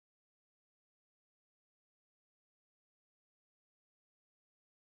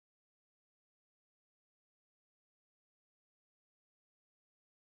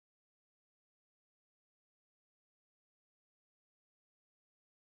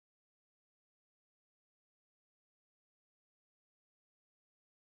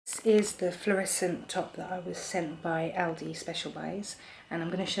is the fluorescent top that I was sent by Aldi Special Buys, and I'm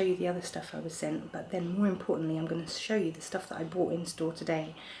going to show you the other stuff I was sent, but then more importantly I'm going to show you the stuff that I bought in store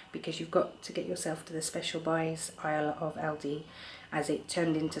today, because you've got to get yourself to the Special Buys aisle of Aldi, as it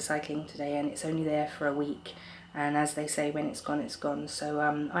turned into cycling today and it's only there for a week, and as they say, when it's gone, it's gone. So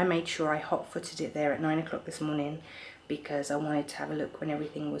I made sure I hot-footed it there at 9 o'clock this morning because I wanted to have a look when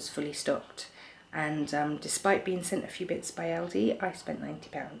everything was fully stocked. And despite being sent a few bits by Aldi, I spent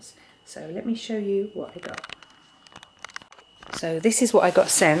 £90. So let me show you what I got. So this is what I got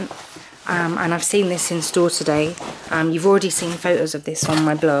sent, and I've seen this in store today. You've already seen photos of this on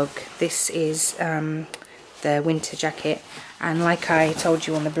my blog. This is the winter jacket, and like I told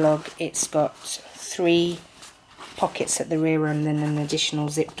you on the blog, it's got 3 pockets at the rear and then an additional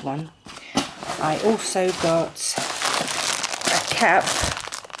zipped one. I also got a cap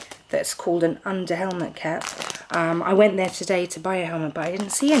that's called an under helmet cap. I went there today to buy a helmet, but I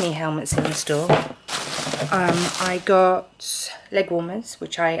didn't see any helmets in the store. I got leg warmers,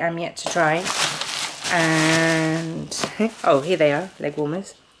 which I am yet to try, and oh, here they are, leg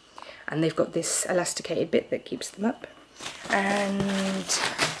warmers, and they've got this elasticated bit that keeps them up, and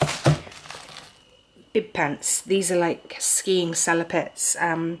bib pants. These are like skiing salopettes.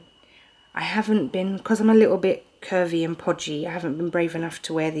 I haven't been, because I'm a little bit curvy and podgy, I haven't been brave enough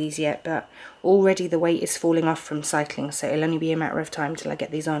to wear these yet, but already the weight is falling off from cycling, so it'll only be a matter of time till I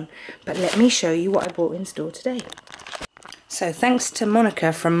get these on. But let me show you what I bought in store today. So thanks to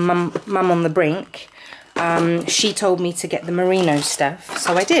Monica from Mum on the Brink, she told me to get the merino stuff,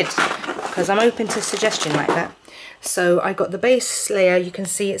 so I did, because I'm open to suggestion like that. So I got the base layer. You can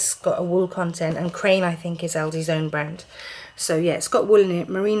see it's got a wool content, and Crane I think is Aldi's own brand. So yeah, it's got wool in it,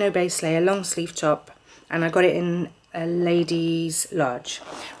 merino base layer, long sleeve top, and I got it in a ladies large.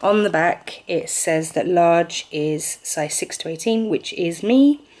 On the back it says that large is size 6 to 18, which is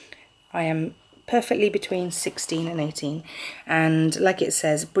me. I am perfectly between 16 and 18, and like it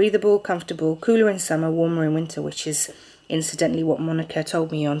says, breathable, comfortable, cooler in summer, warmer in winter, which is incidentally what Monica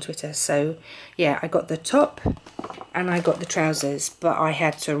told me on Twitter. So yeah, I got the top and I got the trousers, but I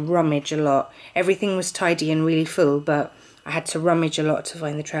had to rummage a lot. Everything was tidy and really full, but I had to rummage a lot to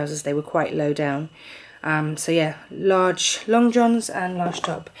find the trousers. They were quite low down. So yeah, large long johns and large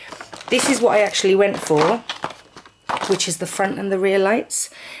top. This is what I actually went for, which is the front and the rear lights.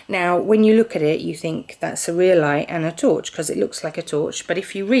 Now when you look at it, you think that's a rear light and a torch, because it looks like a torch, but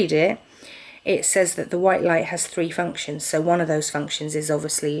if you read it, it says that the white light has 3 functions. So one of those functions is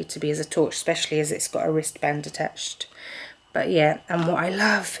obviously to be as a torch, especially as it's got a wristband attached. But yeah, and what I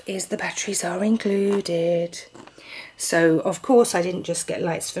love is the batteries are included. So of course I didn't just get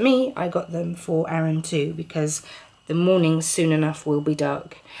lights for me, I got them for Aaron too, because the mornings soon enough will be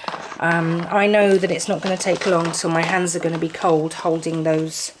dark. I know that it's not going to take long till my hands are going to be cold holding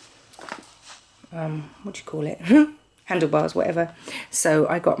those, what do you call it? Handlebars, whatever. So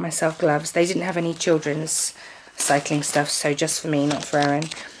I got myself gloves. They didn't have any children's cycling stuff, so just for me, not for Aaron.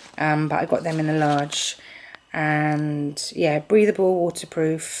 But I got them in a large, and yeah, breathable,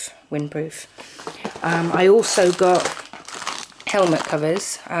 waterproof, windproof. I also got helmet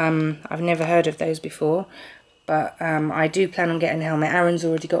covers. I've never heard of those before, but I do plan on getting a helmet. Aaron's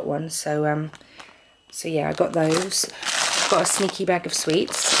already got one, so so yeah, I got those. Got a sneaky bag of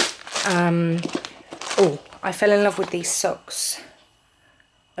sweets. Oh, I fell in love with these socks,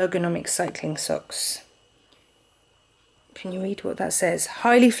 ergonomic cycling socks. Can you read what that says?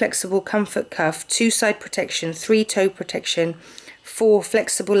 Highly flexible comfort cuff, 2-side protection, 3-toe protection, 4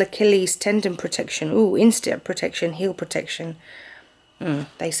 flexible Achilles tendon protection, ooh, instep protection, heel protection.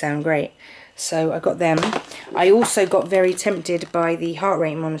 They sound great. So I got them. I also got very tempted by the heart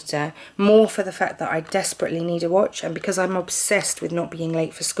rate monitor, more for the fact that I desperately need a watch, and because I'm obsessed with not being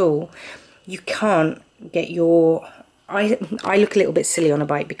late for school, you can't get your... I look a little bit silly on a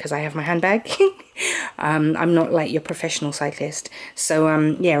bike because I have my handbag. I'm not like your professional cyclist. So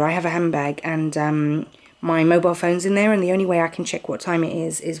yeah, I have a handbag, and my mobile phone's in there, and the only way I can check what time it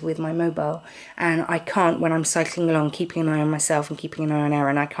is with my mobile. And I can't, when I'm cycling along, keeping an eye on myself and keeping an eye on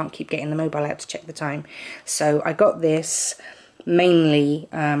Aaron, I can't keep getting the mobile out to check the time. So I got this mainly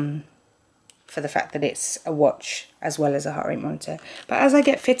for the fact that it's a watch as well as a heart rate monitor. But as I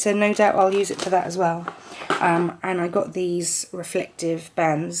get fitter, no doubt I'll use it for that as well. And I got these reflective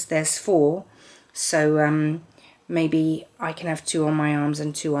bands. There's 4, so maybe I can have 2 on my arms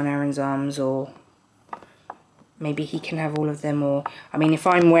and 2 on Aaron's arms, or maybe he can have all of them. Or I mean, if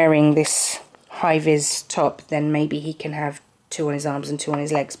I'm wearing this high-vis top, then maybe he can have 2 on his arms and 2 on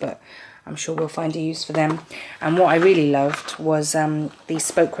his legs, but I'm sure we'll find a use for them. And what I really loved was these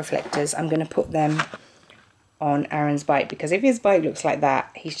spoke reflectors. I'm going to put them on Aaron's bike, because if his bike looks like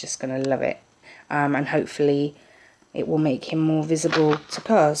that, he's just going to love it. And hopefully it will make him more visible to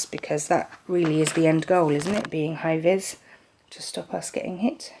cars, because that really is the end goal, isn't it? Being high vis to stop us getting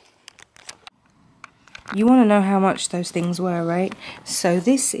hit. You want to know how much those things were, right? So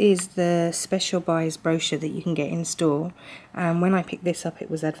this is the special buys brochure that you can get in store. When I picked this up, it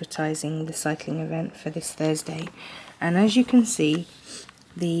was advertising the cycling event for this Thursday. And as you can see,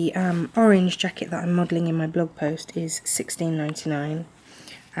 the orange jacket that I'm modelling in my blog post is $16.99.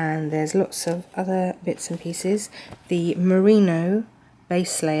 And there's lots of other bits and pieces. The merino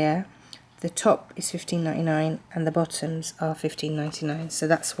base layer, the top is $15.99 and the bottoms are $15.99. So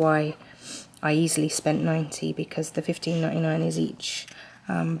that's why I easily spent $90, because the $15.99 is each.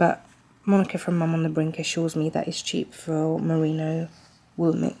 But Monica from Mum on the Brink assures me that is cheap for merino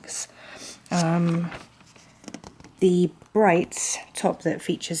wool mix. The bright top that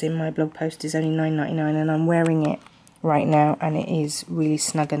features in my blog post is only $9.99, and I'm wearing it right now, and it is really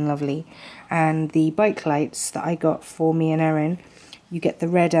snug and lovely. And the bike lights that I got for me and Erin, you get the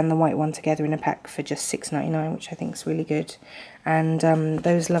red and the white one together in a pack for just $6.99, which I think is really good. And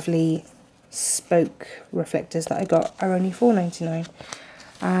those lovely spoke reflectors that I got are only $4.99.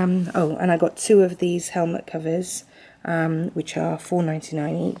 Oh, and I got 2 of these helmet covers, which are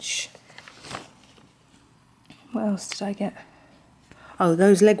 $4.99 each. What else did I get? Oh,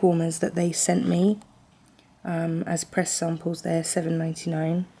 those leg warmers that they sent me as press samples, they're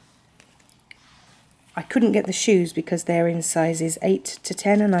 $7.99. I couldn't get the shoes because they're in sizes 8 to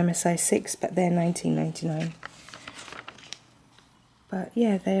 10 and I'm a size 6, but they're $19.99. But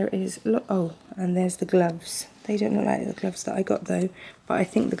yeah, there is, oh, and there's the gloves. They don't look like the gloves that I got though, but I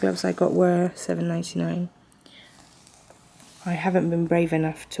think the gloves I got were $7.99. I haven't been brave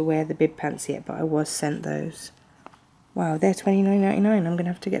enough to wear the bib pants yet, but I was sent those. Wow, they're $29.99. I'm going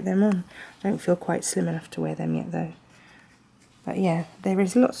to have to get them on. I don't feel quite slim enough to wear them yet though. But yeah, there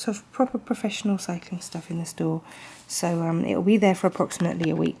is lots of proper professional cycling stuff in the store. So it'll be there for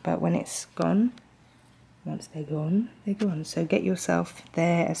approximately a week, but when it's gone, once they're gone, they're gone. So get yourself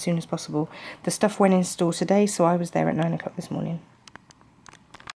there as soon as possible. The stuff went in store today, so I was there at 9 o'clock this morning.